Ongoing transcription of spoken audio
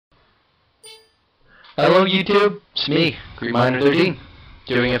Hello YouTube, it's me, Greenminer13,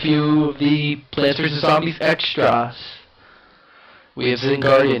 doing a few of the Plants vs. Zombies extras. We have Zen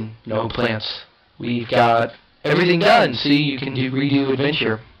Garden, no plants. We've got everything done, see, you can redo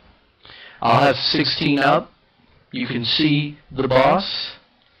adventure. I'll have 16 up, you can see the boss.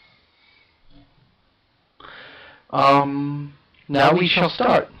 Now we shall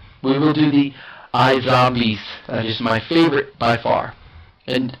start. We will do the iZombies, that is my favorite by far.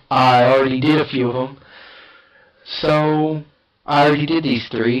 And I already did a few of them. So, I already did these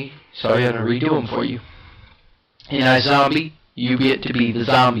three, so I'm going to redo them for you. In iZombie, you get to be the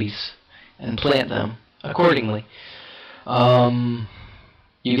zombies and plant them accordingly. You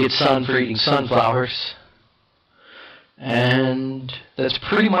get sun for eating sunflowers. And that's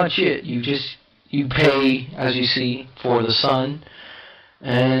pretty much it. You pay, as you see, for the sun.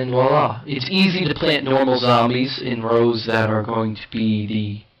 And voila. It's easy to plant normal zombies in rows that are going to be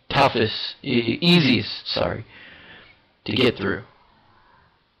the toughest, easiest, to get through.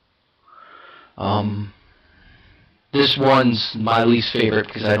 This one's my least favorite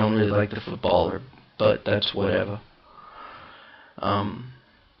because I don't really like the footballer, but that's whatever.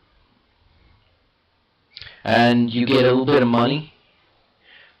 And you get a little bit of money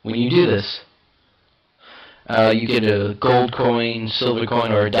when you do this. You get a gold coin, silver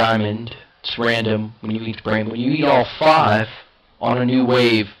coin, or a diamond. It's random when you eat the brain. When you eat all 5 on a new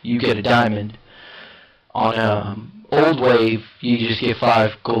wave, you get a diamond. On an old wave, you just get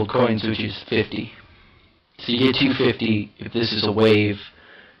 5 gold coins, which is 50. So you get 250 if this is a wave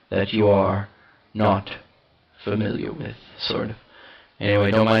that you are not familiar with, sort of.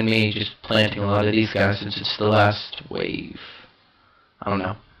 Anyway, don't mind me just planting a lot of these guys since it's the last wave. I don't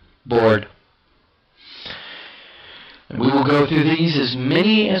know. Bored. And we will go through these as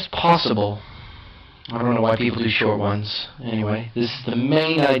many as possible. I don't know why people do short ones. Anyway, this is the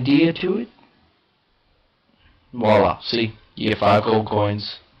main idea to it. Voila. See? You get 5 gold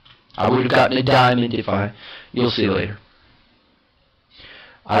coins. I would have gotten a diamond if you'll see later.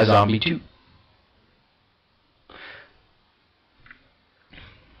 iZombie 2.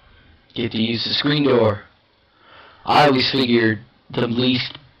 Get to use the screen door. I always figured the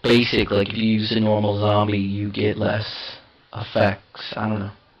least basic, like if you use a normal zombie, you get less effects. I don't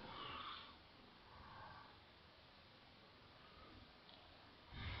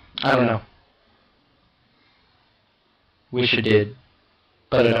know. Wish I did,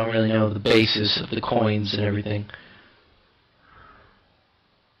 but I don't really know the basis of the coins and everything.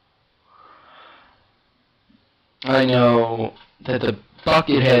 I know that the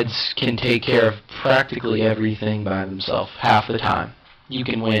bucket heads can take care of practically everything by themselves half the time. You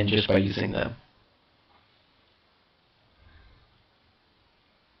can win just by using them.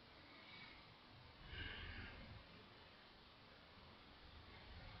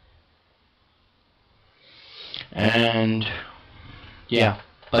 And yeah,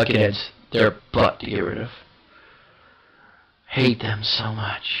 bucketheads, they're a butt to get rid of. Hate them so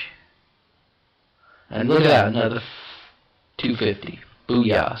much. And look at that, another 250.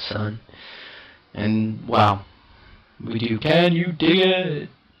 Booyah, son. And wow. We do Can You Dig It?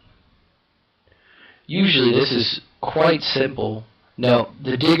 Usually this is quite simple. No,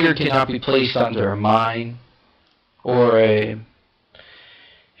 the digger cannot be placed under a mine or a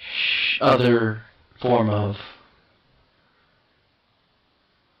other form of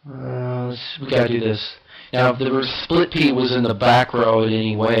we gotta do this. Now if the split pea was in the back row in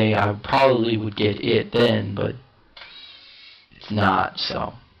any way, I probably would get it then, but it's not,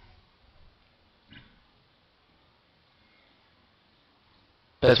 so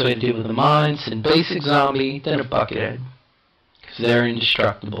best way to deal with the mines in basic zombie than a buckethead, because they're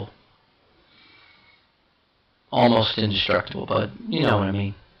indestructible. Almost indestructible, but you know what I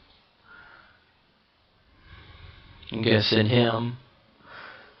mean. I'm gonna send him.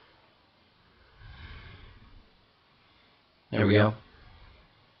 There we go.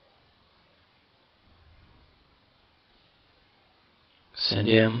 Send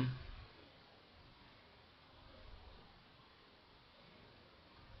him.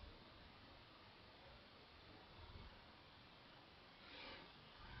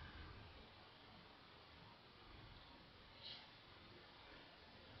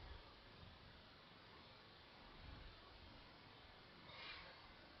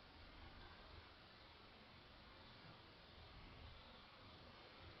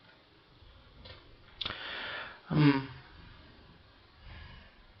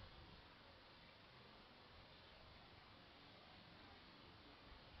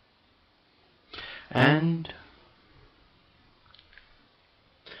 And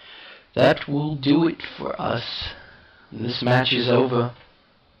that will do it for us. This match is over.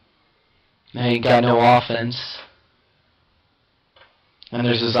 They ain't got no offense. And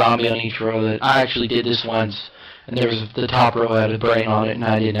there's a zombie on each row that I actually did this once. And there was the top row had a brain on it, and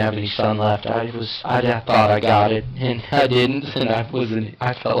I didn't have any sun left. I thought I got it, and I didn't, and I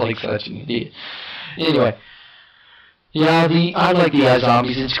felt like such an idiot. Anyway, yeah, I like the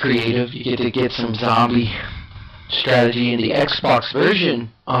zombies. It's creative. You get to get some zombie strategy. In the Xbox version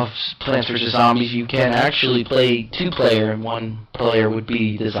of Plants vs Zombies, you can actually play 2-player, and 1 player would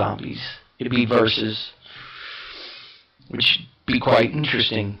be the zombies. It'd be versus, which would be quite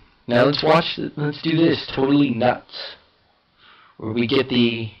interesting. Now let's do this, Totally Nuts, where we get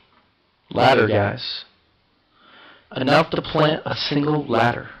the ladder guys. Enough to plant a single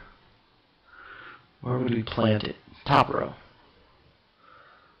ladder. Where would we plant it? Top row.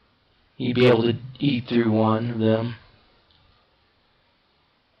 You'd be able to eat through one of them.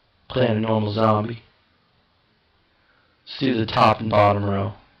 Plant a normal zombie. Let's do the top and bottom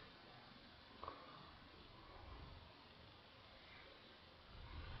row.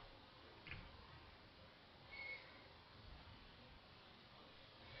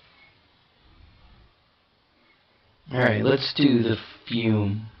 Alright, let's do the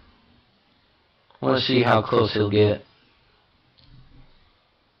fume. I want to see how close he'll get.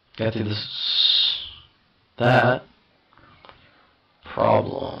 Got through that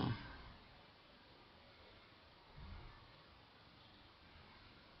problem.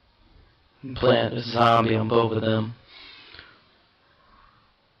 Plant a zombie on both of them.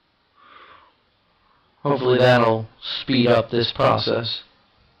 Hopefully that'll speed up this process.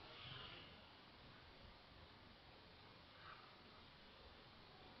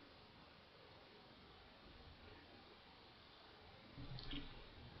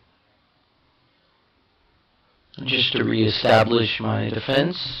 Just to reestablish my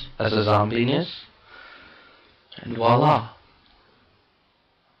defense as a zombiness. And voila.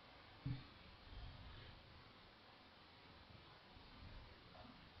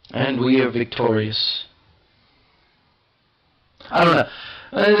 And we are victorious. I don't know.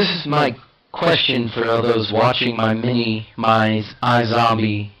 This is my question for all those watching my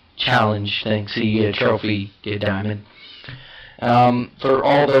iZombie challenge thing. See, you get a trophy, get a diamond. For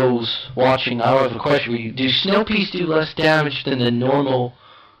all those watching, I have a question for you. Do snow peas do less damage than the normal,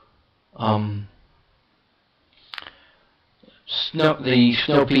 the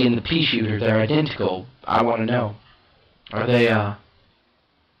snow pea and the pea shooter? They're identical. I want to know. Are they,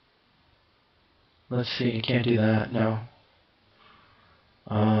 let's see, I can't do that, no.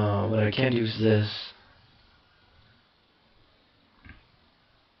 What I can do is this.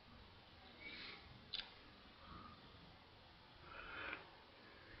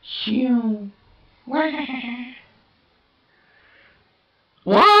 Shoo. What?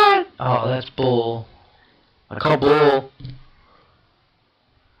 Oh, that's bull. I call bull.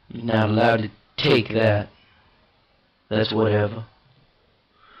 You're not allowed to take that. That's whatever.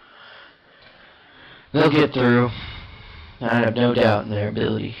 They'll get through. I have no doubt in their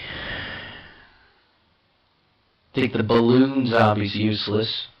ability. I think the balloon zombie's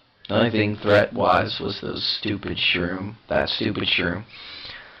useless. The only thing threat-wise was those stupid shroom. That stupid shroom.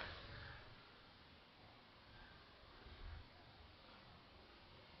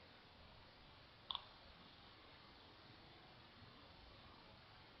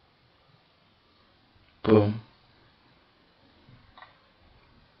 Boom.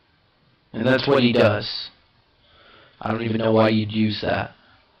 And that's what he does. I don't even know why you'd use that.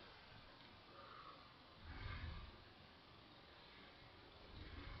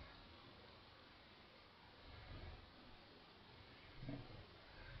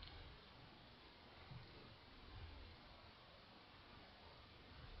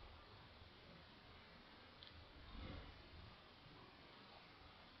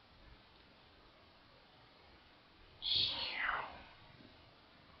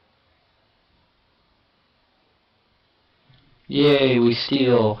 Yay, we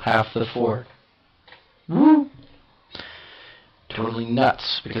steal half the fort. Woo! Totally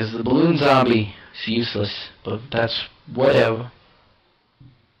nuts, because the balloon zombie is useless, but that's whatever.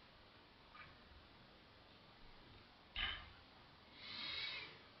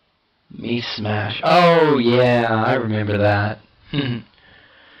 Me smash. Oh, yeah, I remember that.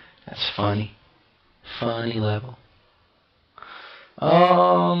 That's funny. Funny level.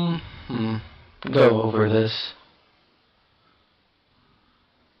 Go over this.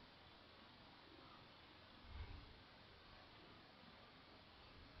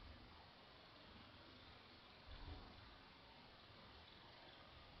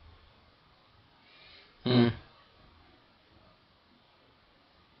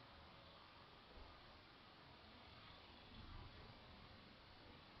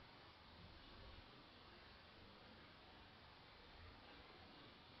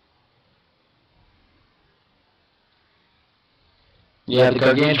 Yeah, the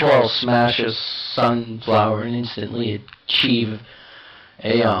Gargantuar will smash a sunflower and instantly achieve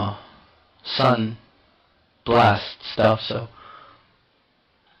a sun blast stuff, so.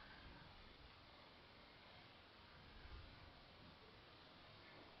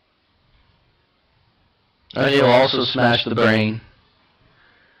 And he'll also smash the brain.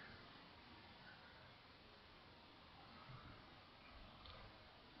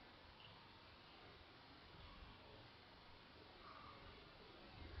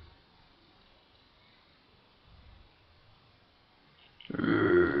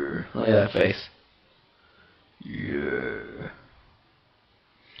 Look at that face. Yeah.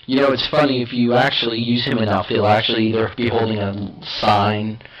 You know, it's funny, if you actually use him enough, he'll actually either be holding a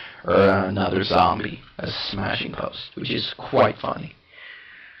sign or another zombie as a smashing post, which is quite funny.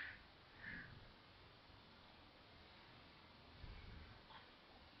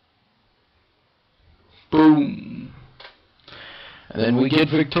 Boom. And then we get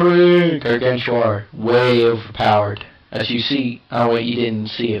victory! Gargantuar, way overpowered. As you see, oh wait, you didn't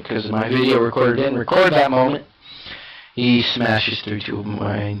see it because my video recorder didn't record that moment. He smashes through two of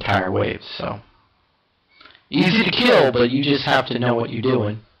my entire waves, so. Easy to kill, but you just have to know what you're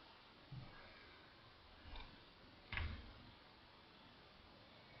doing.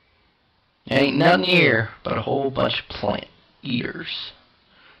 Ain't nothing here but a whole bunch of plant eaters.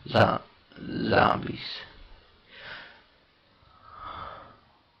 Zombies.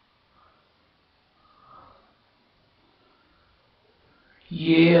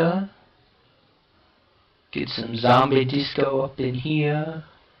 Yeah. Get some zombie disco up in here.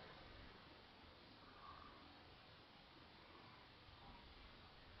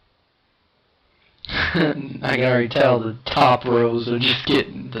 I can already tell the top rows are just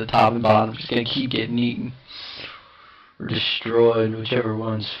getting, the top and bottom, just gonna keep getting eaten. Or destroyed, whichever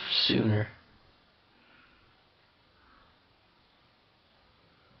one's sooner.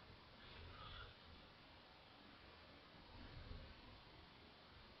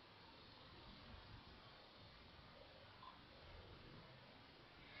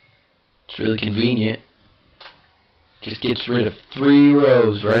 It's really convenient. Just gets rid of 3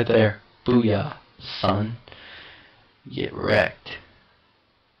 rows right there. Booyah, son. Get wrecked.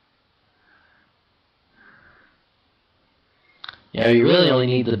 Yeah, you really only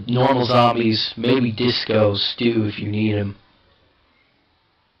need the normal zombies, maybe Disco Stew if you need him.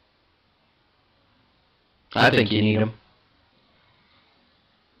 I think you need him.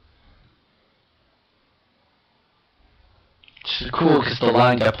 It's cool because the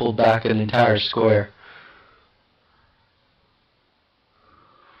line got pulled back an entire square.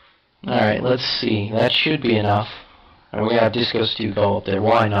 Alright, let's see. That should be enough. And we have Disco Stew go up there.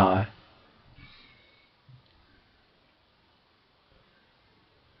 Why not?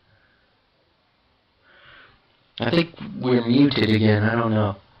 I think we're muted again. I don't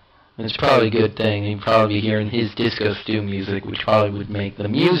know. It's probably a good thing. You'd probably be hearing his Disco Stew music, which probably would make the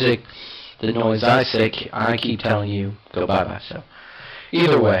music, the noise I keep telling you, go bye-bye. So,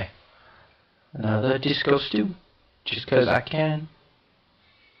 either way, another Disco Stew, just 'cause I can.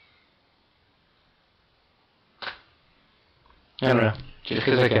 I don't know, just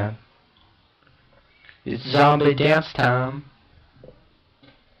 'cause I can. It's zombie dance time.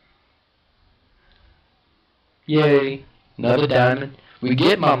 Yay, another diamond. We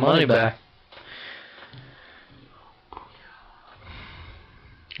get my money back.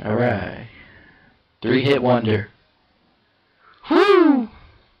 Alright. 3-hit wonder. Whoo!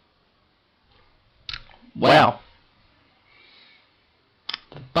 Wow.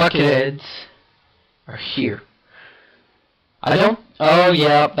 The bucketheads are here. Oh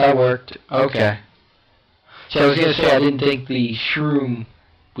yeah, that worked. Okay. So I was gonna say I didn't think the shroom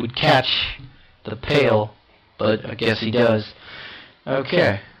would catch the pail, but I guess he does.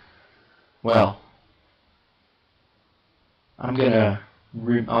 Okay. Well. I'm gonna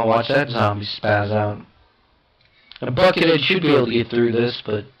I'll watch that zombie spaz out. A buckethead should be able to get through this,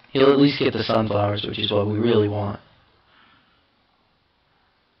 but he'll at least get the sunflowers, which is what we really want.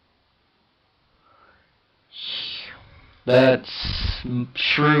 That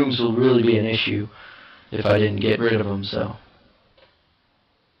shrooms will really be an issue if I didn't get rid of them, so.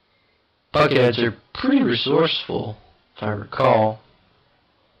 Bucketheads are pretty resourceful, if I recall.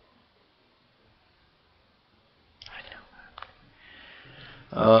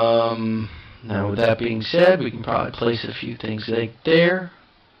 Now with that being said, we can probably place a few things like there.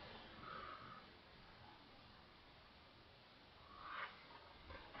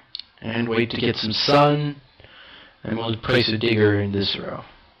 And wait to get some sun. And we'll place a digger in this row.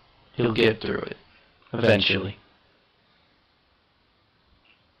 He'll get through it. Eventually.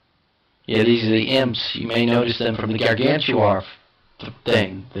 Yeah, these are the imps. You may notice them from the Gargantuar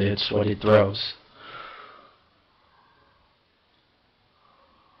thing. That's what it throws.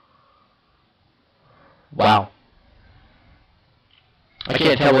 Wow. I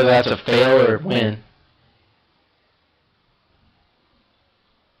can't tell whether that's a fail or a win.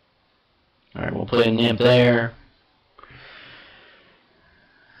 Alright, we'll put an imp there.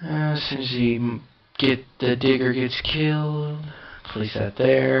 As soon as the digger gets killed, place that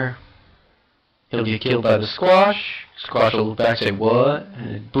there. He'll get killed by the squash. Squash will look back and say, what? And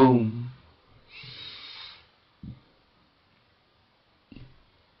then boom.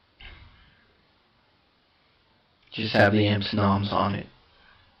 Just have the imps noms on it.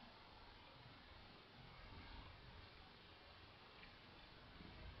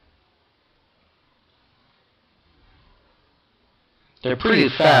 They're pretty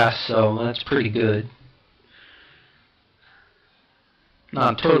fast, so that's pretty good.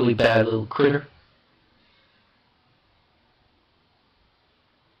 Not a totally bad little critter.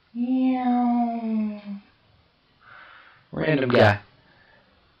 Random guy.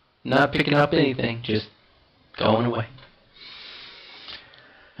 Not picking up anything, just going away.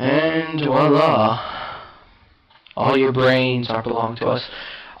 And voila. All your brains are belong to us.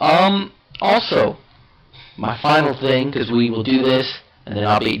 Also, my final thing, because we will do this, and then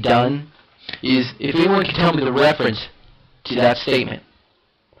I'll be done, is if anyone can tell me the reference to that statement.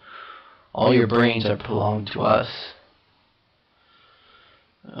 All your brains are belong to us.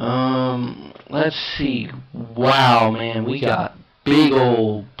 Let's see. Wow, man, we got big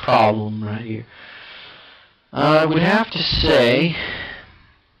old problem right here. I would have to say,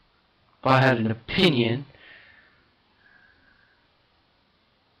 if I had an opinion,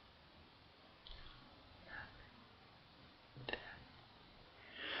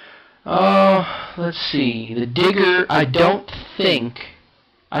 let's see. The digger, I don't think.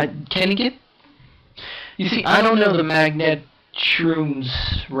 Can he get? You see, I don't know the magnet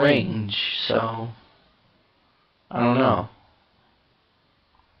shroom's range, so I don't know.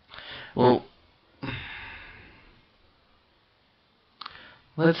 Well,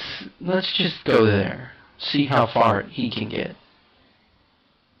 let's just go there. See how far he can get.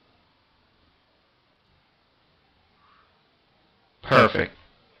 Perfect.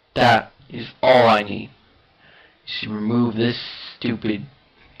 That is all I need. Just remove this stupid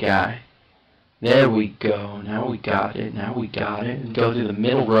guy. There we go. Now we got it. Now we got it. And go to the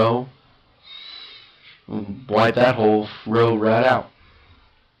middle row. And wipe that whole row right out.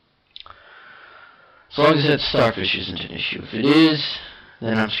 As long as that starfish isn't an issue. If it is,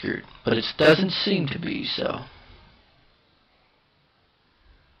 then I'm screwed. But it doesn't seem to be, so.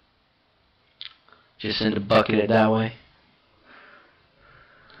 Just send a bucket it that way.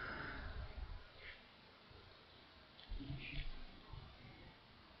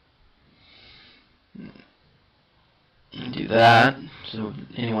 Do that, so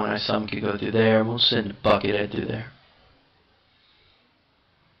anyone I summon could go through there. We'll send a buckethead through there.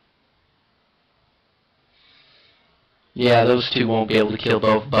 Yeah, those two won't be able to kill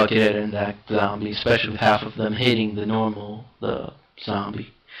both buckethead and that zombie, especially with half of them hitting the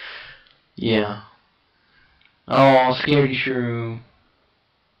zombie. Yeah. Oh, scaredy shroom.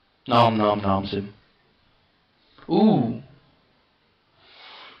 Nom nom noms him. Ooh.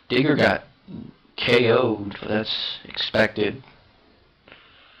 Digger got KO'd, but that's expected.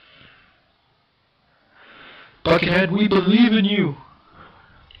 Buckethead, we believe in you.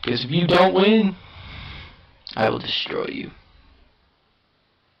 Because if you don't win, I will destroy you.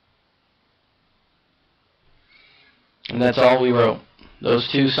 And that's all we wrote. Those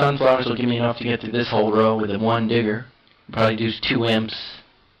two sunflowers will give me enough to get through this whole row with the one digger. Probably do 2 imps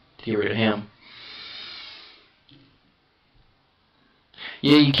to get rid of him.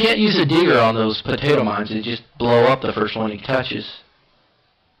 Yeah, you can't use a digger on those potato mines. They just blow up the first one he touches.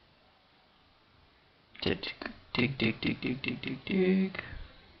 Dig, dig, dig, dig, dig, dig, dig, dig.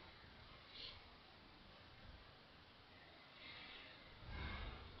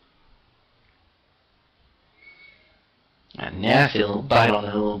 A nasty little bite on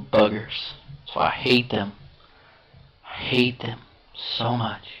the little buggers. That's why I hate them. I hate them so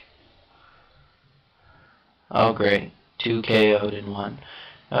much. Oh, great. 2 KO'd in 1.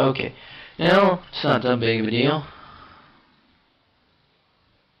 Okay. Now, it's not that big of a deal.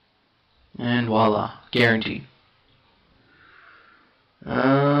 And voila. Guaranteed.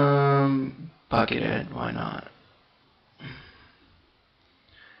 Buckethead. Why not?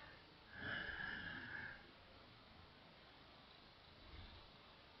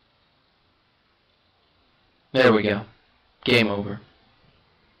 There we go. Game over.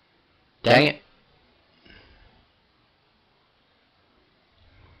 Dang it.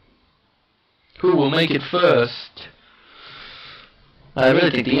 Who will make it first? I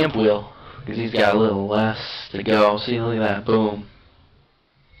really think the imp will, because he's got a little less to go. See, look at that, boom.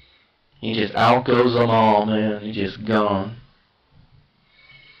 He just outgoes them all, man. He's just gone.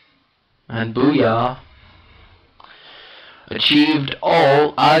 And booyah. Achieved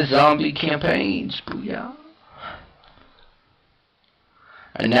all iZombie campaigns. Booyah.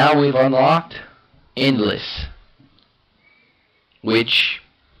 And now we've unlocked Endless, which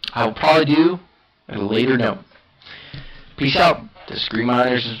I will probably do at a later note. Peace out. This is Green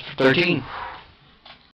Miners 13.